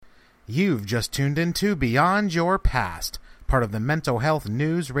You've just tuned into Beyond Your Past, part of the Mental Health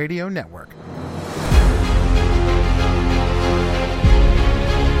News Radio Network.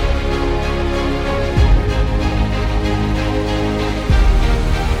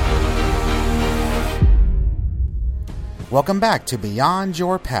 Welcome back to Beyond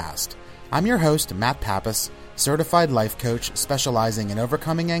Your Past. I'm your host, Matt Pappas, certified life coach specializing in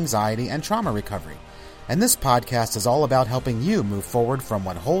overcoming anxiety and trauma recovery. And this podcast is all about helping you move forward from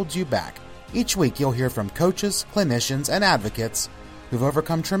what holds you back. Each week you'll hear from coaches, clinicians, and advocates who've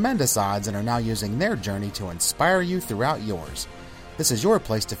overcome tremendous odds and are now using their journey to inspire you throughout yours. This is your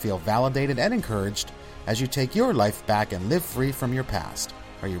place to feel validated and encouraged as you take your life back and live free from your past.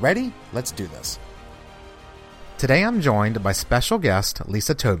 Are you ready? Let's do this. Today I'm joined by special guest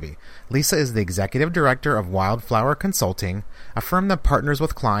Lisa Tobey. Lisa is the Executive Director of Wildflower Consulting, a firm that partners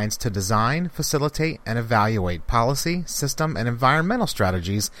with clients to design, facilitate, and evaluate policy, system, and environmental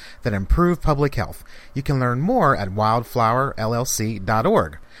strategies that improve public health. You can learn more at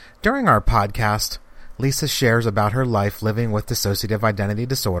wildflowerllc.org. During our podcast, Lisa shares about her life living with dissociative identity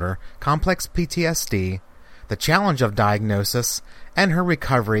disorder, complex PTSD, the challenge of diagnosis, and her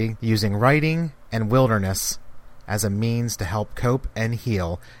recovery using writing and wilderness as a means to help cope and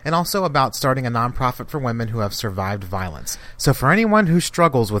heal, and also about starting a nonprofit for women who have survived violence. So for anyone who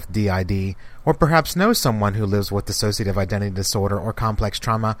struggles with DID, or perhaps knows someone who lives with dissociative identity disorder or complex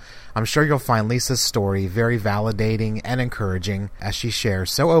trauma, I'm sure you'll find Lisa's story very validating and encouraging as she shares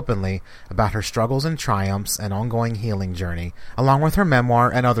so openly about her struggles and triumphs and ongoing healing journey, along with her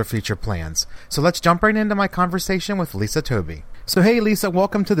memoir and other future plans. So let's jump right into my conversation with Lisa Tobey. So hey Lisa,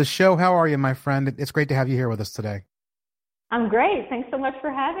 welcome to the show. How are you, my friend? It's great to have you here with us today. I'm great. Thanks so much for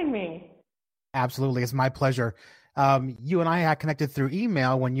having me. Absolutely. It's my pleasure. You and I had connected through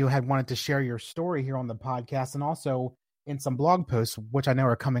email when you had wanted to share your story here on the podcast and also in some blog posts, which I know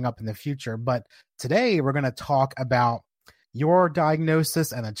are coming up in the future. But today we're going to talk about your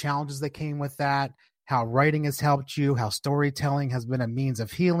diagnosis and the challenges that came with that, how writing has helped you, how storytelling has been a means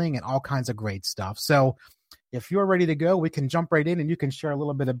of healing, and all kinds of great stuff. So if you're ready to go, we can jump right in and you can share a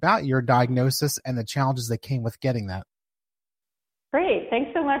little bit about your diagnosis and the challenges that came with getting that. Great.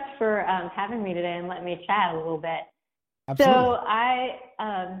 Thanks so much for having me today and letting me chat a little bit. Absolutely. So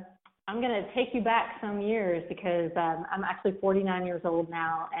I'm going to take you back some years because I'm actually 49 years old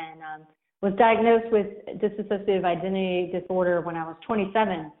now and was diagnosed with dissociative identity disorder when I was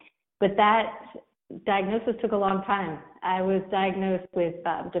 27. But that diagnosis took a long time. I was diagnosed with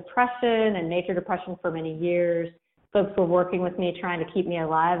depression and major depression for many years. Folks were working with me, trying to keep me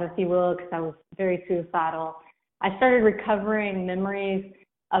alive, if you will, because I was very suicidal. I started recovering memories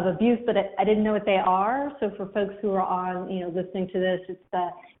of abuse, but I didn't know what they are. So for folks who are on, listening to this, it's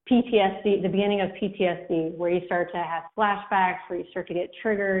the PTSD, the beginning of PTSD, where you start to have flashbacks, where you start to get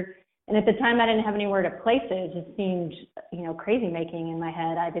triggered. And at the time, I didn't have anywhere to place it. It just seemed, crazy making in my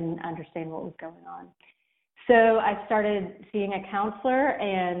head. I didn't understand what was going on. So I started seeing a counselor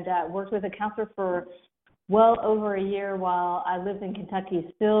and worked with a counselor for well over a year while I lived in Kentucky,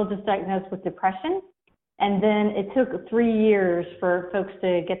 still just diagnosed with depression. And then it took 3 years for folks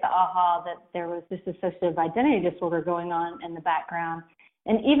to get the aha that there was this dissociative identity disorder going on in the background.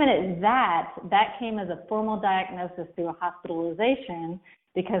 And even at that came as a formal diagnosis through a hospitalization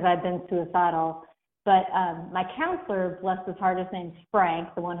because I'd been suicidal. But my counselor, bless his heart, his name's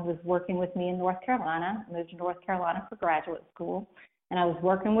Frank, the one who was working with me in North Carolina. I moved to North Carolina for graduate school. And I was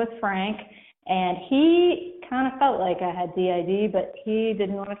working with Frank. And he kind of felt like I had DID, but he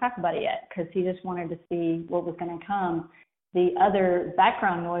didn't want to talk about it yet because he just wanted to see what was going to come. The other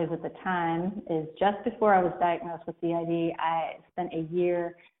background noise at the time is just before I was diagnosed with DID, I spent a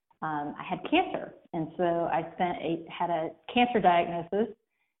year, I had cancer. And so I had a cancer diagnosis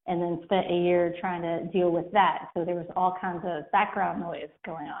and then spent a year trying to deal with that. So there was all kinds of background noise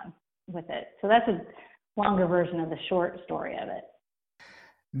going on with it. So that's a longer version of the short story of it.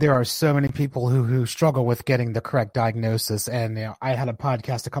 There are so many people who struggle with getting the correct diagnosis. And I had a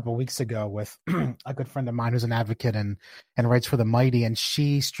podcast a couple of weeks ago with a good friend of mine who's an advocate and writes for The Mighty. And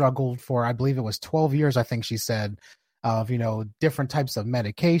she struggled for, I believe it was 12 years, I think she said, of, different types of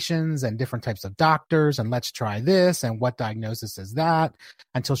medications and different types of doctors. And let's try this. And what diagnosis is that?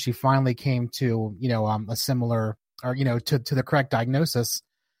 Until she finally came to, a similar or, to the correct diagnosis.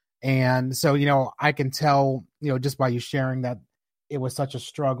 And so, I can tell, just by you sharing that, it was such a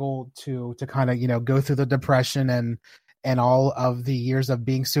struggle to kind of, go through the depression and all of the years of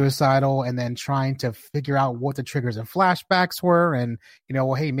being suicidal and then trying to figure out what the triggers and flashbacks were. And,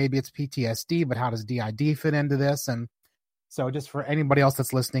 hey, maybe it's PTSD, but how does DID fit into this? And so just for anybody else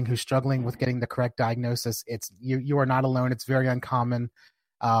that's listening who's struggling with getting the correct diagnosis, you are not alone. It's very uncommon.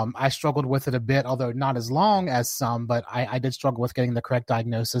 I struggled with it a bit, although not as long as some, but I did struggle with getting the correct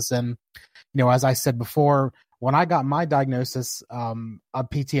diagnosis. And, as I said before, when I got my diagnosis of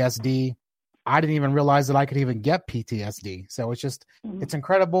PTSD, I didn't even realize that I could even get PTSD. So it's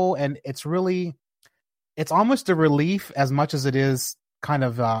incredible. And it's almost a relief as much as it is kind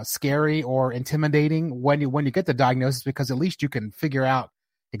of scary or intimidating when you get the diagnosis, because at least you can figure out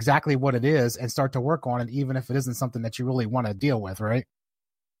exactly what it is and start to work on it, even if it isn't something that you really want to deal with, right?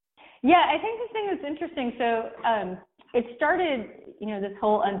 Yeah, I think the thing that's interesting, so it started, this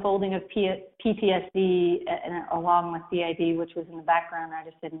whole unfolding of PTSD and along with DID, which was in the background, I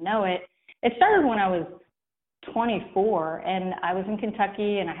just didn't know it. It started when I was 24, and I was in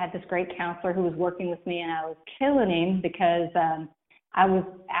Kentucky, and I had this great counselor who was working with me, and I was killing him because I was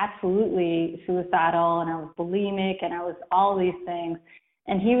absolutely suicidal, and I was bulimic, and I was all these things.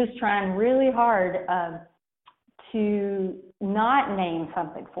 And he was trying really hard to not name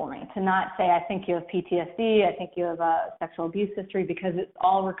something for me, to not say, I think you have PTSD, I think you have a sexual abuse history, because it's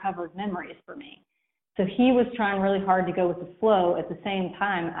all recovered memories for me. So he was trying really hard to go with the flow. At the same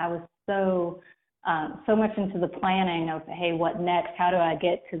time, I was so much into the planning of, hey, what next? How do I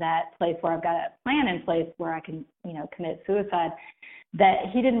get to that place where I've got a plan in place where I can, commit suicide, that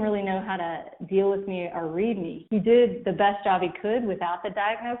he didn't really know how to deal with me or read me. He did the best job he could without the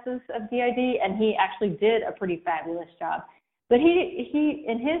diagnosis of DID, and he actually did a pretty fabulous job. But he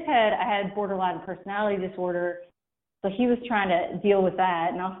in his head, I had borderline personality disorder, so he was trying to deal with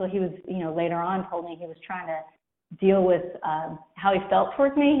that. And also he was, later on told me he was trying to deal with how he felt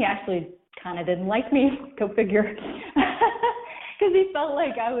towards me. He actually kind of didn't like me, go figure, because he felt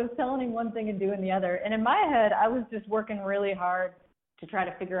like I was telling him one thing and doing the other. And in my head, I was just working really hard to try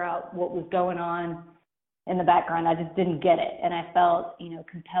to figure out what was going on in the background. I just didn't get it. And I felt,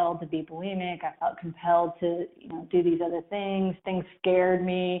 compelled to be bulimic. I felt compelled to, do these other things. Things scared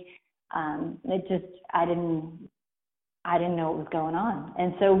me. I didn't know what was going on.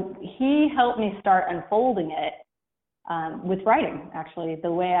 And so he helped me start unfolding it with writing, actually.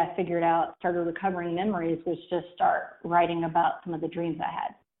 The way I started recovering memories was just start writing about some of the dreams I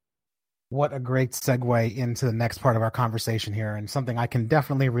had. What a great segue into the next part of our conversation here, and something I can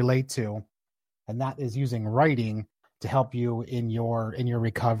definitely relate to, and that is using writing to help you in your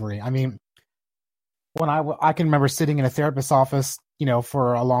recovery. I mean, when I can remember sitting in a therapist's office,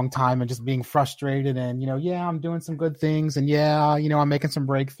 for a long time and just being frustrated and, yeah, I'm doing some good things and yeah, I'm making some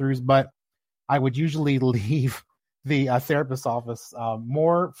breakthroughs, but I would usually leave the therapist's office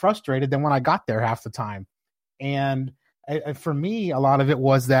more frustrated than when I got there half the time. And for me, a lot of it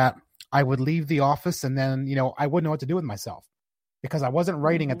was that I would leave the office and then, I wouldn't know what to do with myself because I wasn't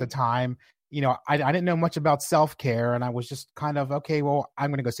writing at the time. I didn't know much about self-care, and I was just kind of, okay, well,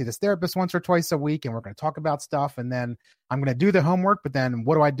 I'm going to go see this therapist once or twice a week, and we're going to talk about stuff, and then I'm going to do the homework, but then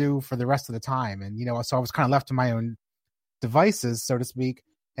what do I do for the rest of the time? And, so I was kind of left to my own devices, so to speak.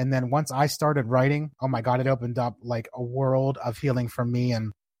 And then once I started writing, oh my God, it opened up like a world of healing for me.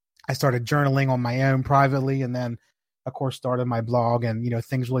 And I started journaling on my own privately, and then, of course, started my blog, and,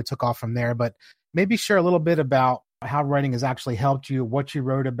 things really took off from there. But maybe share a little bit about how writing has actually helped you, what you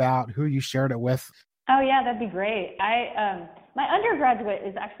wrote about, who you shared it with. Oh, yeah, that'd be great. My undergraduate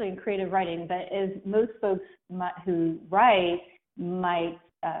is actually in creative writing, but as most folks who write might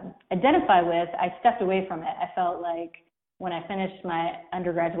identify with, I stepped away from it. I felt like when I finished my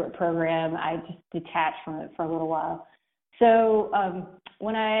undergraduate program, I just detached from it for a little while. So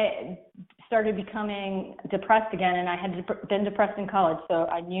when I started becoming depressed again, and I had been depressed in college, so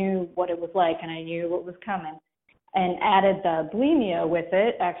I knew what it was like and I knew what was coming, and added the bulimia with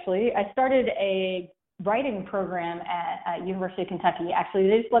it, actually, I started a writing program at University of Kentucky. Actually,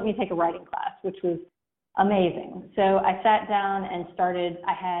 they just let me take a writing class, which was amazing. So I sat down and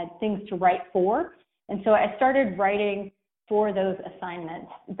I had things to write for, and so I started writing for those assignments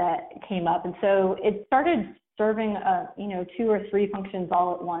that came up. And so it started serving, 2 or 3 functions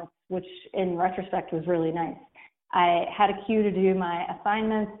all at once, which in retrospect was really nice. I had a cue to do my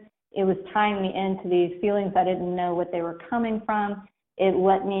assignments. It was tying me into these feelings. I didn't know what they were coming from. It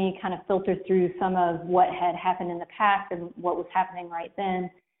let me kind of filter through some of what had happened in the past and what was happening right then.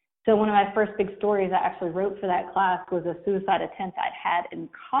 So one of my first big stories I actually wrote for that class was a suicide attempt I'd had in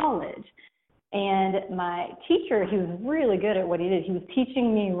college. And my teacher, he was really good at what he did. He was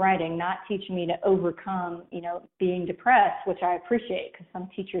teaching me writing, not teaching me to overcome, being depressed, which I appreciate because some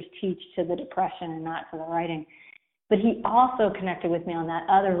teachers teach to the depression and not to the writing. But he also connected with me on that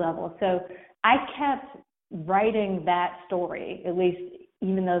other level. So I kept writing that story, at least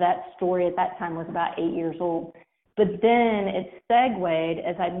even though that story at that time was about 8 years old. But then it segued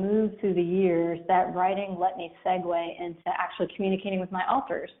as I moved through the years. That writing let me segue into actually communicating with my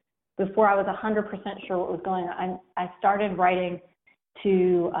alters. Before I was 100% sure what was going on, I started writing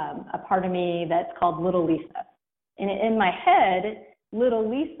to a part of me that's called Little Lisa. And in my head, Little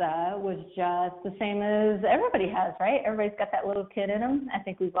Lisa was just the same as everybody has, right? Everybody's got that little kid in them. I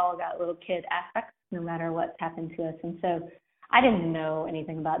think we've all got little kid aspects, no matter what's happened to us. And so I didn't know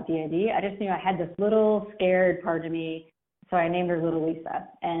anything about DID. I just knew I had this little scared part of me. So I named her Little Lisa.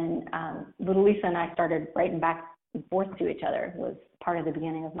 And Little Lisa and I started writing back and forth to each other. It was part of the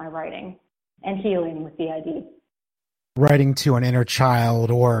beginning of my writing and healing with DID. Writing to an inner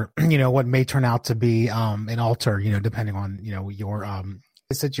child, or, what may turn out to be an alter, depending on, your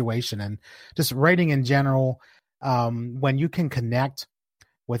situation, and just writing in general, when you can connect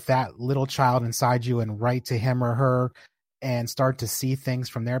with that little child inside you and write to him or her and start to see things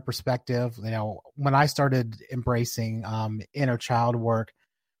from their perspective. When I started embracing inner child work,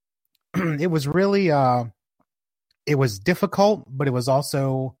 it was really, it was difficult, but it was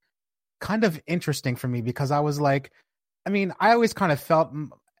also kind of interesting for me, because I was like, I always kind of felt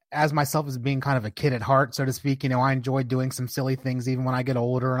as myself as being kind of a kid at heart, so to speak. I enjoy doing some silly things even when I get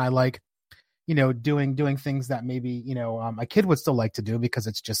older, and I like, doing things that maybe, a kid would still like to do, because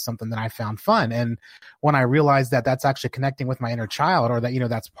it's just something that I found fun. And when I realized that that's actually connecting with my inner child, or that,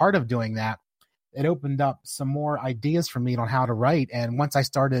 that's part of doing that, it opened up some more ideas for me on how to write. And once I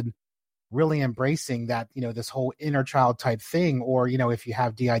started really embracing that, this whole inner child type thing, or, if you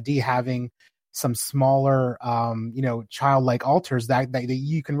have DID, having some smaller, childlike alters that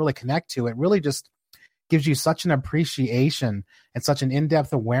you can really connect to, it really just gives you such an appreciation and such an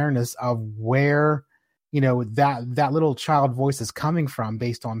in-depth awareness of where, that little child voice is coming from,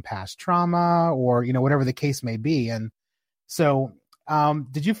 based on past trauma, or, whatever the case may be. And so,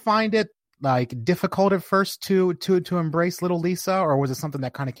 did you find it like difficult at first to embrace Little Lisa, or was it something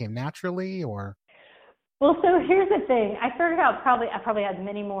that kind of came naturally, or? Well, so here's the thing. I started out I probably had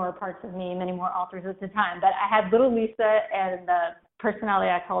many more parts of me, many more alters at the time, but I had Little Lisa and the personality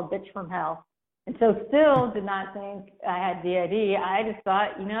I called Bitch from Hell. And so still did not think I had DID. I just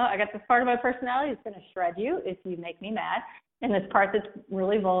thought, I got this part of my personality that's going to shred you if you make me mad, and this part that's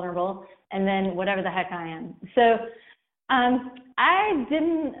really vulnerable, and then whatever the heck I am. So I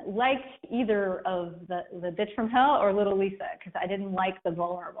didn't like either of the Bitch from Hell or Little Lisa, because I didn't like the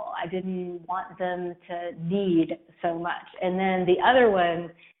vulnerable. I didn't want them to need so much. And then the other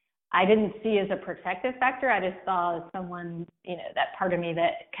one, I didn't see as a protective factor. I just saw as someone, that part of me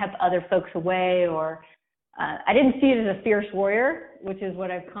that kept other folks away, or I didn't see it as a fierce warrior, which is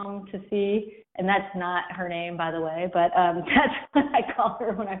what I've come to see. And that's not her name, by the way, but that's what I called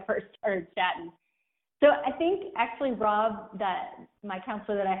her when I first started chatting. So I think actually Rob, that my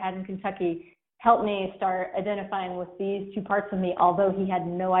counselor that I had in Kentucky, helped me start identifying with these two parts of me, although he had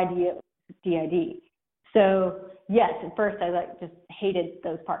no idea it was DID. So yes, at first I just hated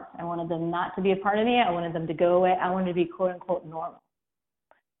those parts. I wanted them not to be a part of me. I wanted them to go away. I wanted to be quote unquote normal.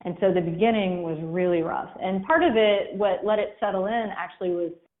 And so the beginning was really rough. And part of it, what let it settle in actually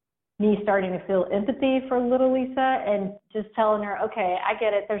was me starting to feel empathy for Little Lisa and just telling her, okay, I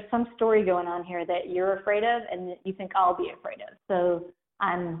get it. There's some story going on here that you're afraid of and that you think I'll be afraid of. So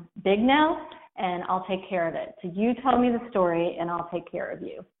I'm big now and I'll take care of it. So you tell me the story and I'll take care of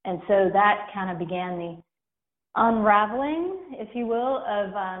you. And so that kind of began the unraveling, if you will,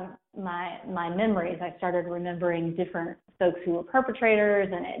 of my memories. I started remembering different folks who were perpetrators,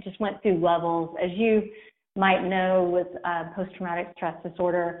 and it just went through levels. As you might know, with post-traumatic stress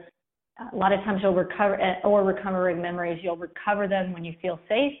disorder, a lot of times you'll recover, or recovering memories, you'll recover them when you feel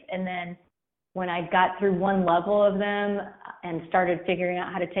safe. And then when I got through one level of them and started figuring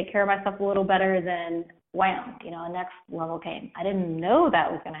out how to take care of myself a little better, then wham, a next level came. I didn't know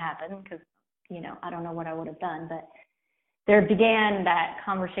that was going to happen because, I don't know what I would have done, but there began that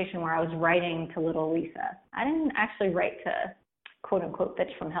conversation where I was writing to Little Lisa. I didn't actually write to quote unquote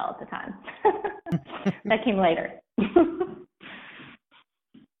Bitch from Hell at the time. That came later.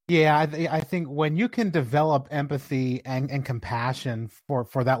 Yeah, I think when you can develop empathy and compassion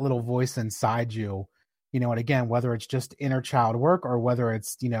for that little voice inside you, and again, whether it's just inner child work or whether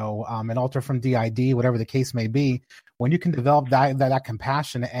it's, an alter from DID, whatever the case may be, when you can develop that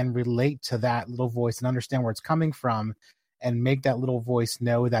compassion and relate to that little voice and understand where it's coming from and make that little voice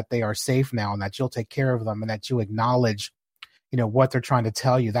know that they are safe now and that you'll take care of them and that you acknowledge, what they're trying to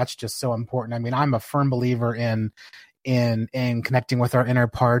tell you, that's just so important. I mean, I'm a firm believer in connecting with our inner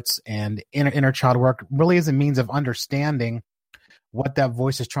parts, and inner child work really is a means of understanding what that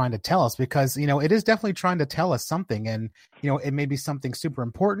voice is trying to tell us, because, it is definitely trying to tell us something. And, it may be something super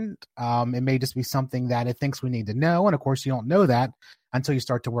important. It may just be something that it thinks we need to know. And of course, you don't know that until you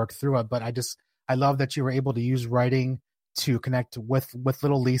start to work through it. But I love that you were able to use writing to connect with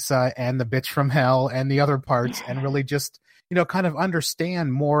little Lisa and the bitch from hell and the other parts, and really just, kind of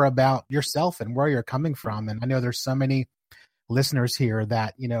understand more about yourself and where you're coming from. And I know there's so many listeners here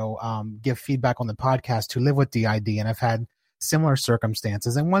that, give feedback on the podcast who live with DID and have had similar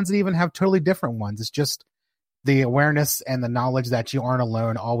circumstances, and ones that even have totally different ones. It's just the awareness and the knowledge that you aren't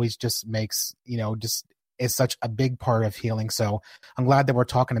alone always just makes, is such a big part of healing. So I'm glad that we're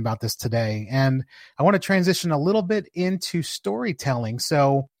talking about this today. And I want to transition a little bit into storytelling.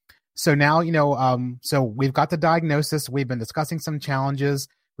 So now, so we've got the diagnosis, we've been discussing some challenges.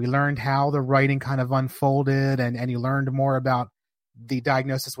 We learned how the writing kind of unfolded, and you learned more about the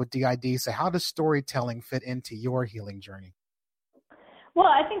diagnosis with DID. So how does storytelling fit into your healing journey? Well,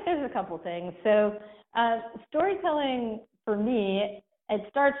 I think there's a couple things. So storytelling for me, it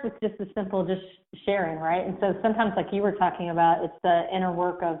starts with just the simple, just sharing, right? And so sometimes, like you were talking about, it's the inner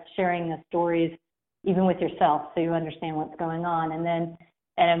work of sharing the stories, even with yourself, so you understand what's going on. And then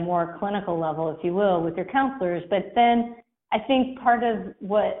at a more clinical level, if you will, with your counselors. But then I think part of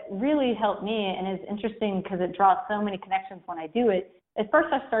what really helped me, and is interesting because it draws so many connections when I do it, at first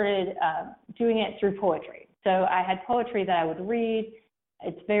I started doing it through poetry. So I had poetry that I would read.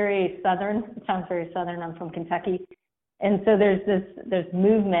 It's very Southern. It sounds very Southern. I'm from Kentucky. And so there's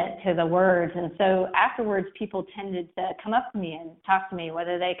movement to the words. And so afterwards, people tended to come up to me and talk to me,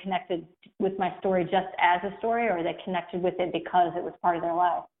 whether they connected with my story just as a story, or they connected with it because it was part of their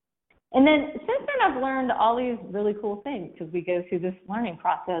life. And then since then, I've learned all these really cool things, because we go through this learning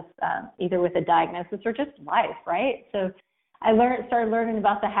process, either with a diagnosis or just life, right? So I started learning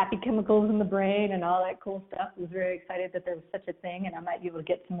about the happy chemicals in the brain and all that cool stuff. I was very excited that there was such a thing, and I might be able to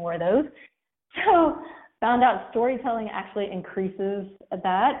get some more of those. So found out storytelling actually increases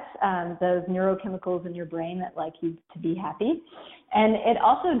that, those neurochemicals in your brain that like you to be happy. And it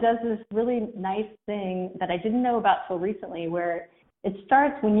also does this really nice thing that I didn't know about till recently, where it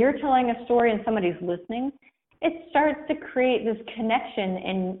starts when you're telling a story and somebody's listening, it starts to create this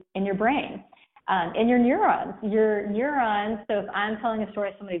connection in your brain. And your neurons, so if I'm telling a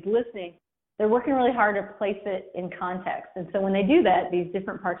story, somebody's listening, they're working really hard to place it in context. And so when they do that, these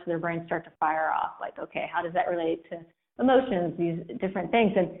different parts of their brain start to fire off, like, okay, how does that relate to emotions, these different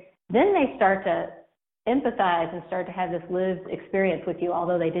things? And then they start to empathize and start to have this lived experience with you,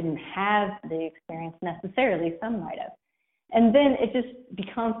 although they didn't have the experience necessarily, some might have. And then it just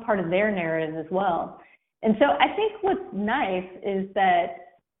becomes part of their narrative as well. And so I think what's nice is that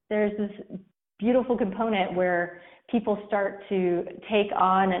there's this beautiful component where people start to take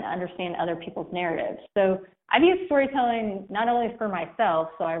on and understand other people's narratives. So I've used storytelling not only for myself,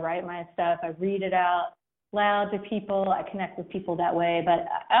 so I write my stuff, I read it out loud to people, I connect with people that way, but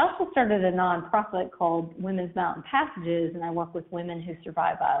I also started a nonprofit called Women's Mountain Passages, and I work with women who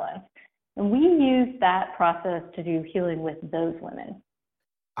survive violence. And we use that process to do healing with those women.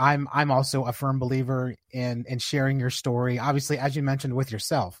 I'm also a firm believer in sharing your story, obviously, as you mentioned, with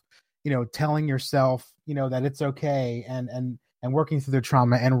yourself. Telling yourself, that it's okay, and working through the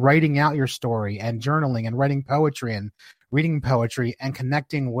trauma, and writing out your story, and journaling, and writing poetry, and reading poetry, and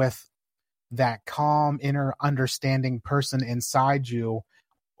connecting with that calm, inner, understanding person inside you,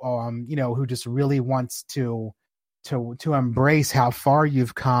 who just really wants to embrace how far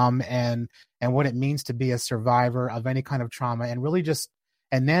you've come, and what it means to be a survivor of any kind of trauma, and really just.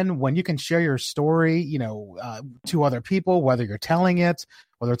 And then when you can share your story, to other people, whether you're telling it,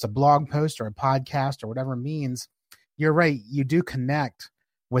 whether it's a blog post or a podcast or whatever it means, you're right. You do connect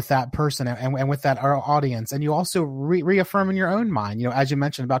with that person and with that audience. And you also reaffirm in your own mind, as you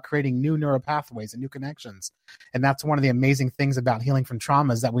mentioned, about creating new neural pathways and new connections. And that's one of the amazing things about healing from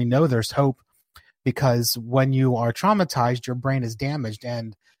trauma, is that we know there's hope, because when you are traumatized, your brain is damaged.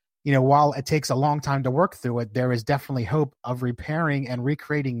 And while it takes a long time to work through it, there is definitely hope of repairing and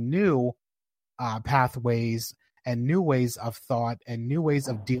recreating new pathways and new ways of thought and new ways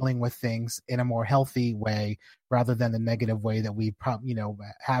of dealing with things in a more healthy way, rather than the negative way that we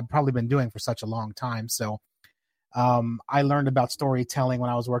have probably been doing for such a long time. So I learned about storytelling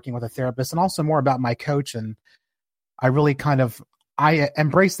when I was working with a therapist, and also more about my coach. And I really I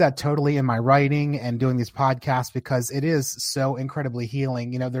embrace that totally in my writing and doing these podcasts, because it is so incredibly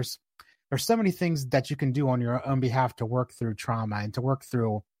healing. There's so many things that you can do on your own behalf to work through trauma and to work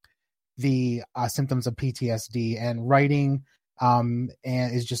through the symptoms of PTSD, and writing and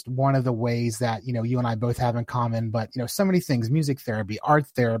is just one of the ways that, you and I both have in common. But, so many things: music therapy, art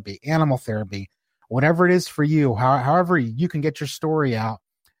therapy, animal therapy, whatever it is for you, however you can get your story out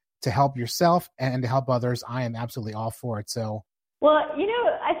to help yourself and to help others, I am absolutely all for it. So, well,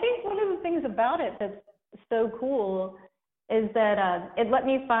 I think one of the things about it that's so cool is that it let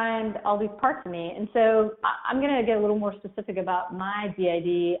me find all these parts of me. And so I'm going to get a little more specific about my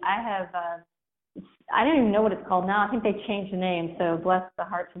DID. I don't even know what it's called now. I think they changed the name. So bless the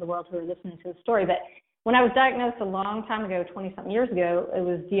hearts of the world who are listening to the story. But when I was diagnosed a long time ago, 20-something years ago, it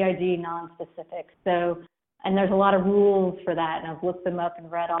was DID non-specific. So, and there's a lot of rules for that. And I've looked them up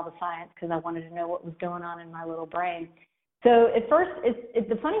and read all the science because I wanted to know what was going on in my little brain. So at first,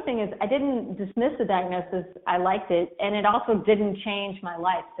 the funny thing is I didn't dismiss the diagnosis. I liked it. And it also didn't change my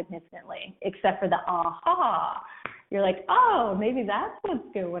life significantly, except for the aha. You're like, oh, maybe that's what's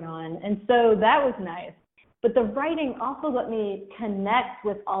going on. And so that was nice. But the writing also let me connect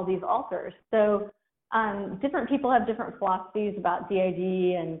with all these authors. So different people have different philosophies about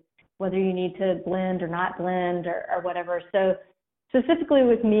DID and whether you need to blend or not blend or whatever. So specifically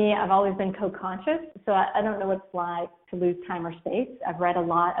with me, I've always been co-conscious, so I don't know what it's like to lose time or space. I've read a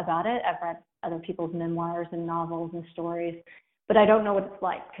lot about it. I've read other people's memoirs and novels and stories, but I don't know what it's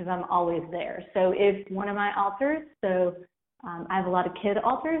like because I'm always there. So if one of my authors, I have a lot of kid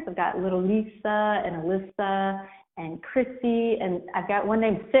authors. I've got little Lisa and Alyssa and Chrissy, and I've got one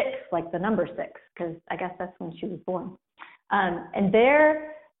named Six, like the number 6, because I guess that's when she was born. And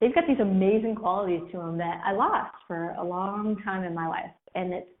they've got these amazing qualities to them that I lost for a long time in my life.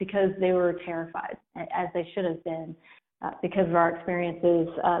 And it's because they were terrified, as they should have been, because of our experiences.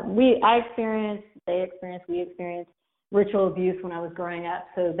 I experienced, they experienced, we experienced ritual abuse when I was growing up.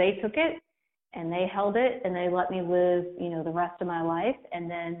 So they took it and they held it and they let me live, the rest of my life. And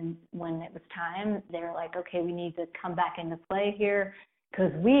then when it was time, they were like, okay, we need to come back into play here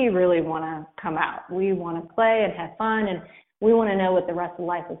because we really want to come out. We want to play and have fun, and we want to know what the rest of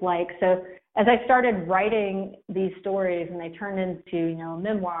life is like. So as I started writing these stories and they turned into, a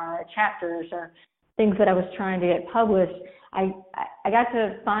memoir or chapters or things that I was trying to get published, I got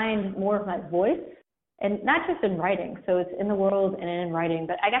to find more of my voice, and not just in writing. So it's in the world and in writing,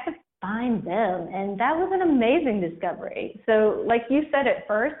 but I got to find them. And that was an amazing discovery. So like you said at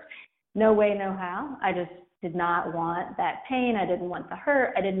first, no way, no how. I just did not want that pain. I didn't want the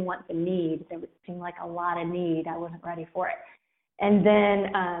hurt. I didn't want the need. There seemed like a lot of need. I wasn't ready for it. And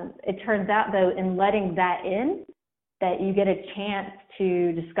then it turns out, though, in letting that in, that you get a chance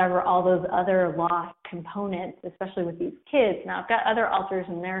to discover all those other lost components, especially with these kids. Now, I've got other authors,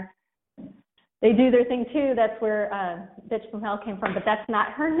 and they do their thing, too. That's where Bitch from Hell came from, but that's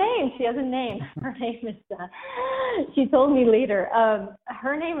not her name. She has a name. Her name is, she told me later,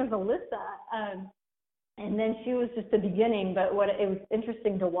 her name is Alyssa. And then she was just the beginning, but it was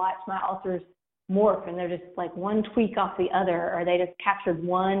interesting to watch my authors morph, and they're just like one tweak off the other, or they just captured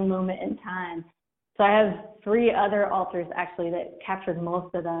one moment in time. So I have 3 other authors actually that captured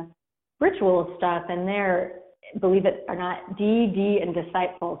most of the ritual stuff, and they're, believe it or not, D, and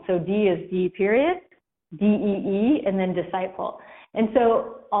Disciple. So D is D period, DEE, and then Disciple. And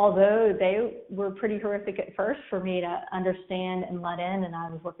so although they were pretty horrific at first for me to understand and let in, and I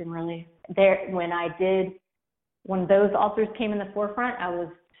was working really there, when those authors came in the forefront, I was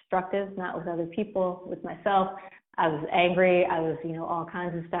destructive, not with other people, with myself. I was angry. I was, all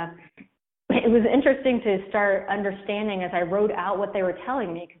kinds of stuff. It was interesting to start understanding as I wrote out what they were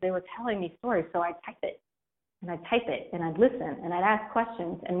telling me, because they were telling me stories. So I'd type it, and I'd listen, and I'd ask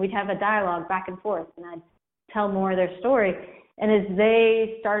questions, and we'd have a dialogue back and forth, and I'd tell more of their story. And as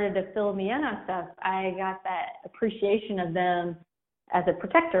they started to fill me in on stuff, I got that appreciation of them as a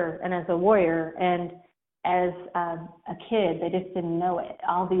protector and as a warrior. And as a kid, they just didn't know it.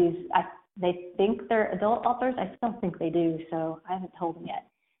 They think they're adult authors. I still think they do, so I haven't told them yet.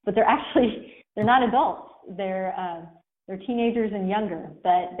 But they're not adults. They're teenagers and younger,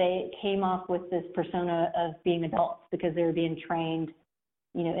 but they came off with this persona of being adults because they were being trained,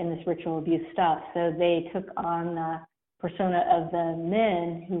 in this ritual abuse stuff. So they took on the persona of the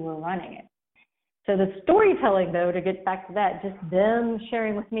men who were running it. So the storytelling, though, to get back to that, just them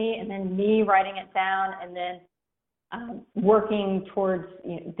sharing with me and then me writing it down and then working towards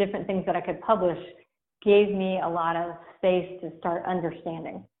different things that I could publish gave me a lot of space to start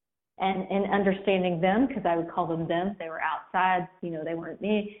understanding. And in understanding them, because I would call them, they were outside, they weren't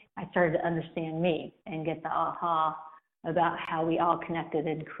me, I started to understand me and get the aha about how we all connected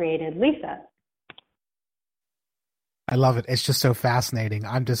and created Lisa. I love it. It's just so fascinating.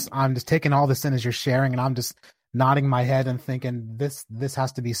 I'm just taking all this in as you're sharing, and I'm just nodding my head and thinking this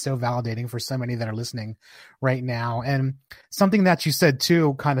has to be so validating for so many that are listening right now. And something that you said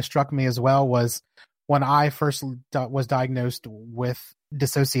too kind of struck me as well was when I first was diagnosed with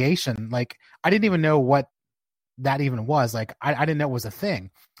dissociation. Like, I didn't even know what that even was. Like, I didn't know it was a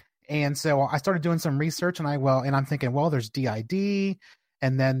thing. And so I started doing some research, and I'm thinking, well, there's DID,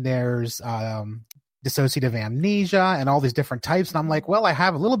 and then there's dissociative amnesia and all these different types. And I'm like, well, I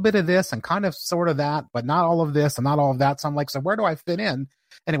have a little bit of this and kind of sort of that, but not all of this and not all of that. So I'm like, so where do I fit in?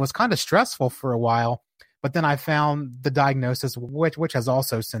 And it was kind of stressful for a while. But then I found the diagnosis, which has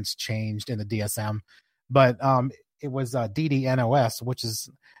also since changed in the DSM. But it was DDNOS, which is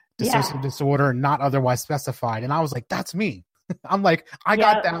dissociative disorder not otherwise specified. And I was like, that's me. I'm like, I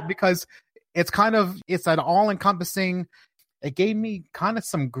got that, because it's an all-encompassing. It gave me kind of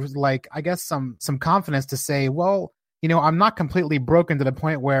some, like, I guess some confidence to say, well, I'm not completely broken to the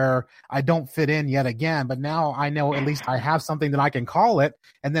point where I don't fit in yet again, but now I know at least I have something that I can call it.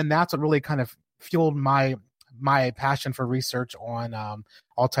 And then that's what really kind of fueled my passion for research on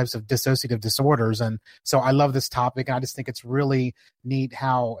all types of dissociative disorders. And so I love this topic, and I just think it's really neat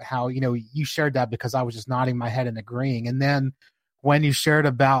how you shared that, because I was just nodding my head and agreeing. And then when you shared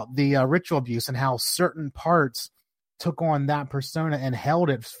about the ritual abuse and how certain parts took on that persona and held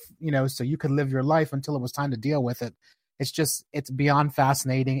it, so you could live your life until it was time to deal with it. It's beyond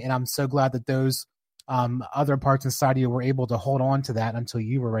fascinating. And I'm so glad that those other parts inside of you were able to hold on to that until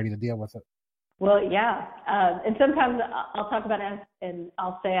you were ready to deal with it. Well, yeah. And sometimes I'll talk about it and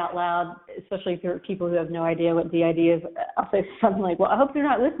I'll say out loud, especially for people who have no idea what DID is, I'll say something like, well, I hope you're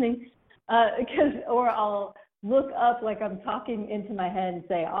not listening, or I'll look up like I'm talking into my head and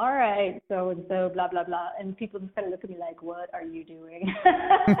say, all right, so-and-so, blah, blah, blah. And people just kind of look at me like, what are you doing?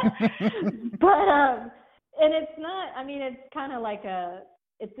 But, and it's not, it's kind of like at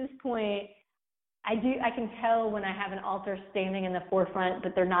this point, I can tell when I have an alter standing in the forefront,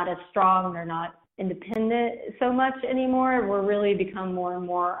 but they're not as strong, they're not independent so much anymore. We're really become more and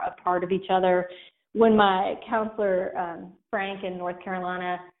more a part of each other. When my counselor, Frank in North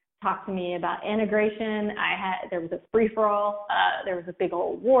Carolina, talked to me about integration, there was a free-for-all. There was a big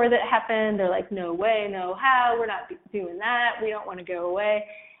old war that happened. They're like, no way, no how, we're not doing that. We don't want to go away.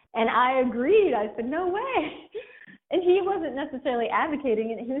 And I agreed. I said, no way. And he wasn't necessarily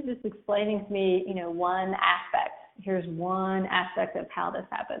advocating it. He was just explaining to me, one aspect. Here's one aspect of how this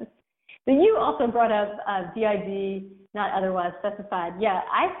happens. But you also brought up DID, not otherwise specified. Yeah,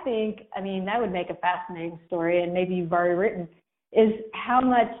 I think, that would make a fascinating story, and maybe you've already written, is how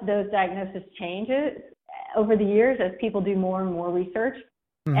much those diagnoses change over the years as people do more and more research.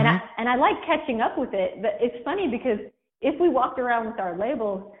 Mm-hmm. And I like catching up with it. But it's funny because if we walked around with our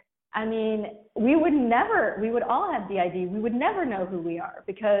labels, we would all have DID. We would never know who we are,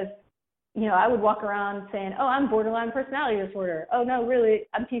 because, I would walk around saying, oh, I'm borderline personality disorder. Oh, no, really,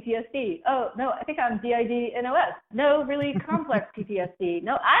 I'm PTSD. Oh, no, I think I'm DID-NOS. No, really complex PTSD.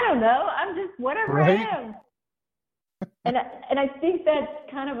 No, I don't know. I'm just whatever I am. And I think that's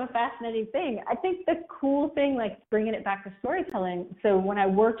kind of a fascinating thing. I think the cool thing, like bringing it back to storytelling, so when I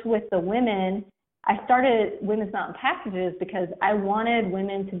worked with the women, I started Women's Mountain Passages because I wanted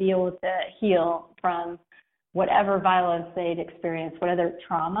women to be able to heal from whatever violence they'd experienced, whatever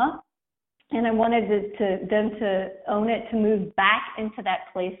trauma. And I wanted them to own it, to move back into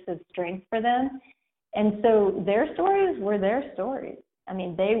that place of strength for them. And so their stories were their stories.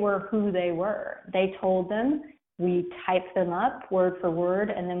 They were who they were. They told them. We typed them up word for word,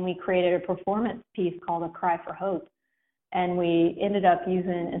 and then we created a performance piece called A Cry for Hope. And we ended up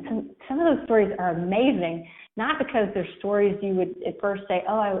using, and some of those stories are amazing, not because they're stories you would at first say,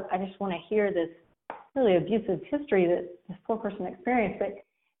 oh, I just want to hear this really abusive history that this poor person experienced, but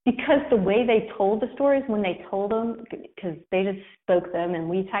because the way they told the stories, when they told them, because they just spoke them and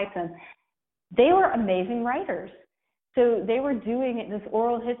we typed them, they were amazing writers. So they were doing this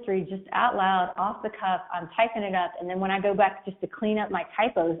oral history just out loud, off the cuff. I'm typing it up. And then when I go back just to clean up my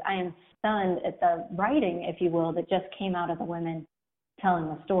typos, I am stunned at the writing, if you will, that just came out of the women telling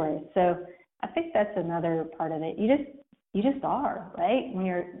the story. So I think that's another part of it. You just are, right? When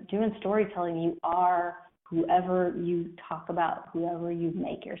you're doing storytelling, you are whoever you talk about, whoever you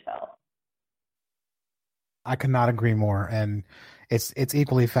make yourself. I could not agree more. And it's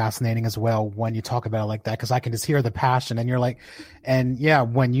equally fascinating as well when you talk about it like that, because I can just hear the passion, and you're like, and yeah,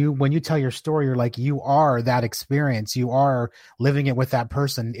 when you tell your story, you're like, you are that experience, you are living it with that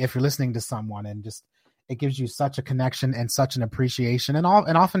person if you're listening to someone, and just it gives you such a connection and such an appreciation, and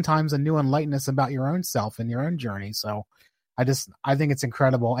oftentimes a new enlightenment about your own self and your own journey. So I think it's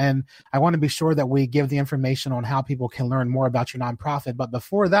incredible. And I want to be sure that we give the information on how people can learn more about your nonprofit. But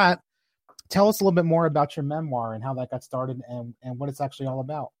before that, tell us a little bit more about your memoir and how that got started and what it's actually all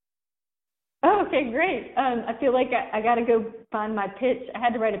about. Oh, Okay, great. I feel like I got to go find my pitch. I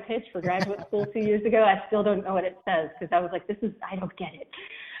had to write a pitch for graduate school 2 years ago. I still don't know what it says because I was like, I don't get it.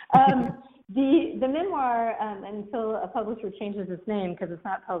 The memoir, until a publisher changes its name because it's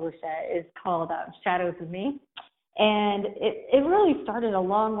not published yet, is called Shadows of Me. And it really started a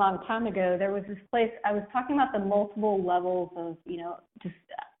long, long time ago. There was this place, I was talking about the multiple levels of, just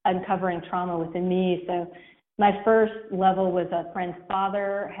uncovering trauma within me. So my first level was a friend's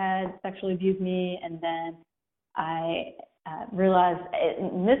father had sexually abused me, and then I realized,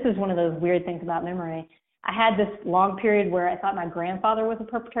 and this is one of those weird things about memory, I had this long period where I thought my grandfather was a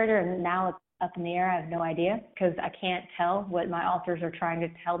perpetrator, and now it's up in the air. I have no idea because I can't tell what my authors are trying to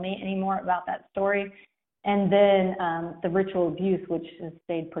tell me anymore about that story. And then the ritual abuse, which has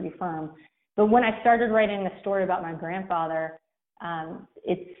stayed pretty firm. But when I started writing the story about my grandfather,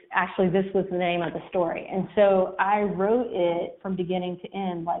 it's actually, this was the name of the story. And so I wrote it from beginning to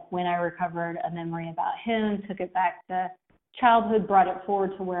end, like when I recovered a memory about him, took it back to childhood, brought it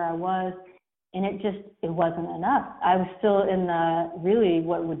forward to where I was. And it wasn't enough. I was still in really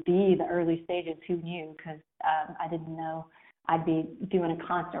what would be the early stages. Who knew? Because I didn't know I'd be doing a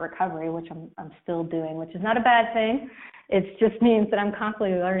constant recovery, which I'm still doing, which is not a bad thing. It just means that I'm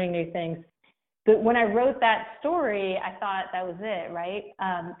constantly learning new things. But when I wrote that story, I thought that was it, right?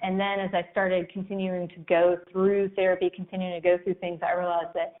 And then as I started continuing to go through therapy, continuing to go through things, I realized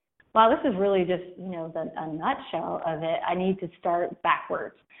that, wow, this is really just, a nutshell of it. I need to start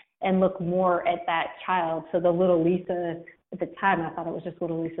backwards and look more at that child. So the little Lisa, at the time, I thought it was just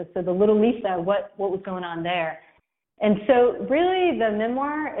little Lisa. So the little Lisa, what was going on there? And so really the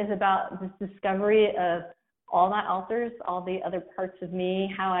memoir is about this discovery of all my alters, all the other parts of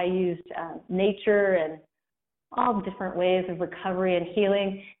me, how I used nature and all different ways of recovery and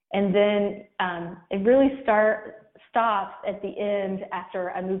healing. And then it really stops at the end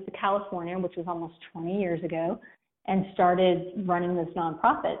after I moved to California, which was almost 20 years ago, and started running this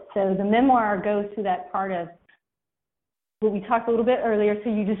nonprofit. So the memoir goes through that part of what we talked a little bit earlier. So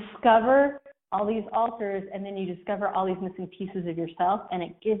you discover all these alters, and then you discover all these missing pieces of yourself, and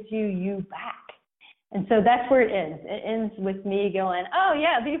it gives you back. And so that's where it ends. It ends with me going, oh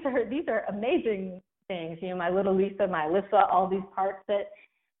yeah, these are amazing things. My little Lisa, my Alyssa, all these parts that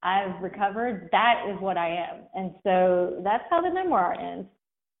I've recovered, that is what I am. And so that's how the memoir ends.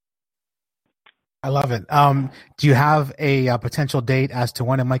 I love it. Do you have a potential date as to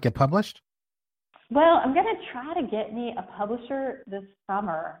when it might get published? Well, I'm going to try to get me a publisher this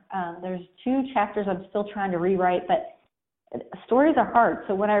summer. There's 2 chapters I'm still trying to rewrite, but stories are hard.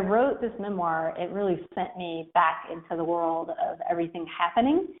 So when I wrote this memoir, it really sent me back into the world of everything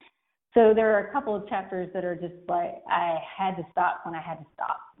happening. So there are a couple of chapters that are just like, I had to stop when I had to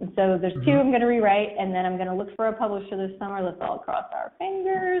stop. And so there's 2 I'm going to rewrite, and then I'm going to look for a publisher this summer. Let's all cross our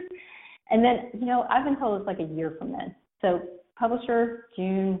fingers. And then, I've been told it's like a year from then. So publisher,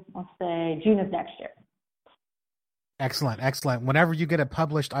 June, let's say June of next year. Excellent. Excellent. Whenever you get it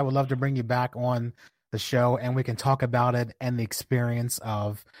published, I would love to bring you back on the show and we can talk about it and the experience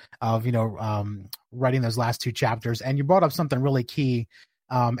of writing those last 2 chapters. And you brought up something really key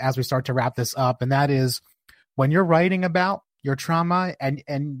as we start to wrap this up. And that is when you're writing about your trauma and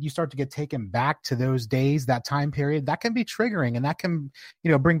you start to get taken back to those days, that time period, that can be triggering, and that can,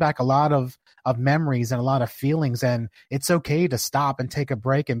 bring back a lot of memories and a lot of feelings. And it's okay to stop and take a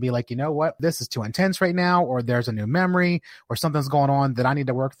break and be like, you know what, this is too intense right now, or there's a new memory or something's going on that I need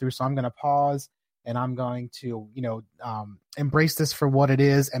to work through. So I'm going to pause and I'm going to, embrace this for what it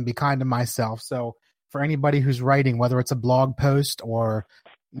is and be kind to myself. So for anybody who's writing, whether it's a blog post or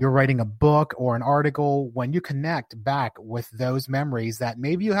you're writing a book or an article, when you connect back with those memories that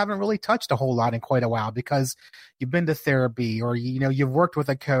maybe you haven't really touched a whole lot in quite a while because you've been to therapy or, you've worked with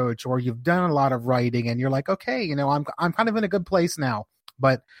a coach or you've done a lot of writing and you're like, okay, I'm kind of in a good place now.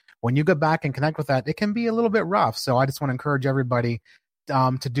 But when you go back and connect with that, it can be a little bit rough. So I just want to encourage everybody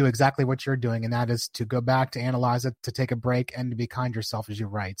to do exactly what you're doing. And that is to go back, to analyze it, to take a break, and to be kind to yourself as you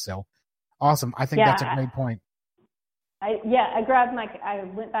write. So awesome. I think that's a great point. I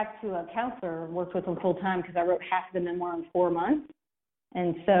went back to a counselor, worked with him full time because I wrote half of the memoir in 4 months.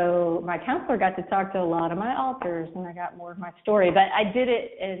 And so my counselor got to talk to a lot of my authors and I got more of my story, but I did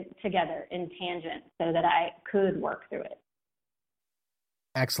it together in tangent so that I could work through it.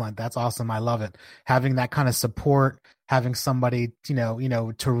 Excellent. That's awesome. I love it. Having that kind of support, having somebody,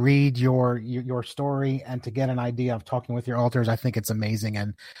 to read your story and to get an idea of talking with your authors. I think it's amazing.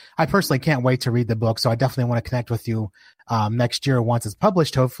 And I personally can't wait to read the book. So I definitely want to connect with you next year once it's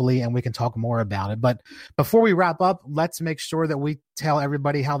published, hopefully, and we can talk more about it. But before we wrap up, let's make sure that we tell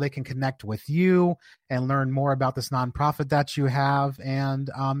everybody how they can connect with you and learn more about this nonprofit that you have and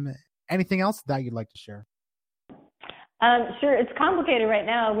Anything else that you'd like to share? Sure. It's complicated right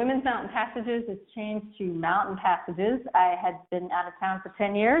now. Women's Mountain Passages has changed to Mountain Passages. I had been out of town for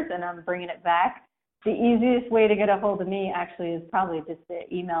 10 years, and I'm bringing it back. The easiest way to get a hold of me actually is probably just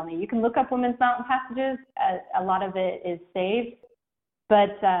to email me. You can look up Women's Mountain Passages. A lot of it is saved.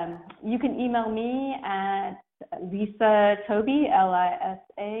 But you can email me at Lisa Tobe,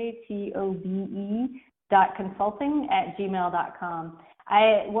 LISATOBE.consulting@gmail.com.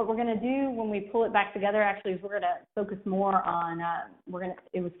 What we're going to do when we pull it back together actually is we're going to focus more on,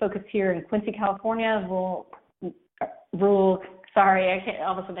 it was focused here in Quincy, California, sorry,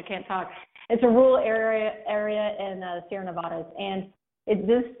 all of a sudden I can't talk. It's a rural area in the Sierra Nevadas. And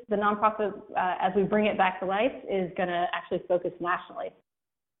the nonprofit, as we bring it back to life, is going to actually focus nationally.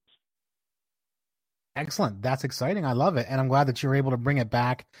 Excellent. That's exciting. I love it. And I'm glad that you're able to bring it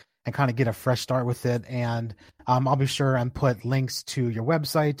back and kind of get a fresh start with it. And I'll be sure and put links to your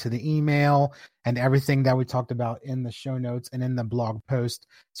website, to the email, and everything that we talked about in the show notes and in the blog post.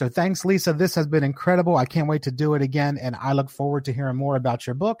 So thanks, Lisa. This has been incredible. I can't wait to do it again. And I look forward to hearing more about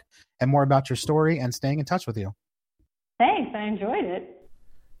your book and more about your story and staying in touch with you. Thanks. I enjoyed it.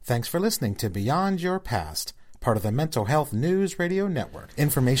 Thanks for listening to Beyond Your Past, part of the Mental Health News Radio Network.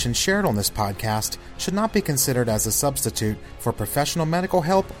 Information shared on this podcast should not be considered as a substitute for professional medical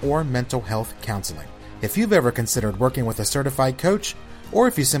help or mental health counseling. If you've ever considered working with a certified coach, or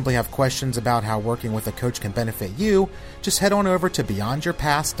if you simply have questions about how working with a coach can benefit you, just head on over to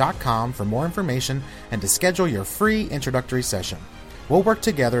beyondyourpast.com for more information and to schedule your free introductory session. We'll work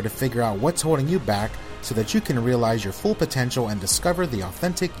together to figure out what's holding you back so that you can realize your full potential and discover the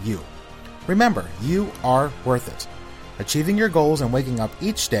authentic you. Remember, you are worth it. Achieving your goals and waking up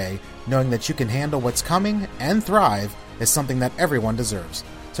each day knowing that you can handle what's coming and thrive is something that everyone deserves.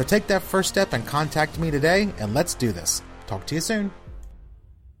 So take that first step and contact me today, and let's do this. Talk to you soon.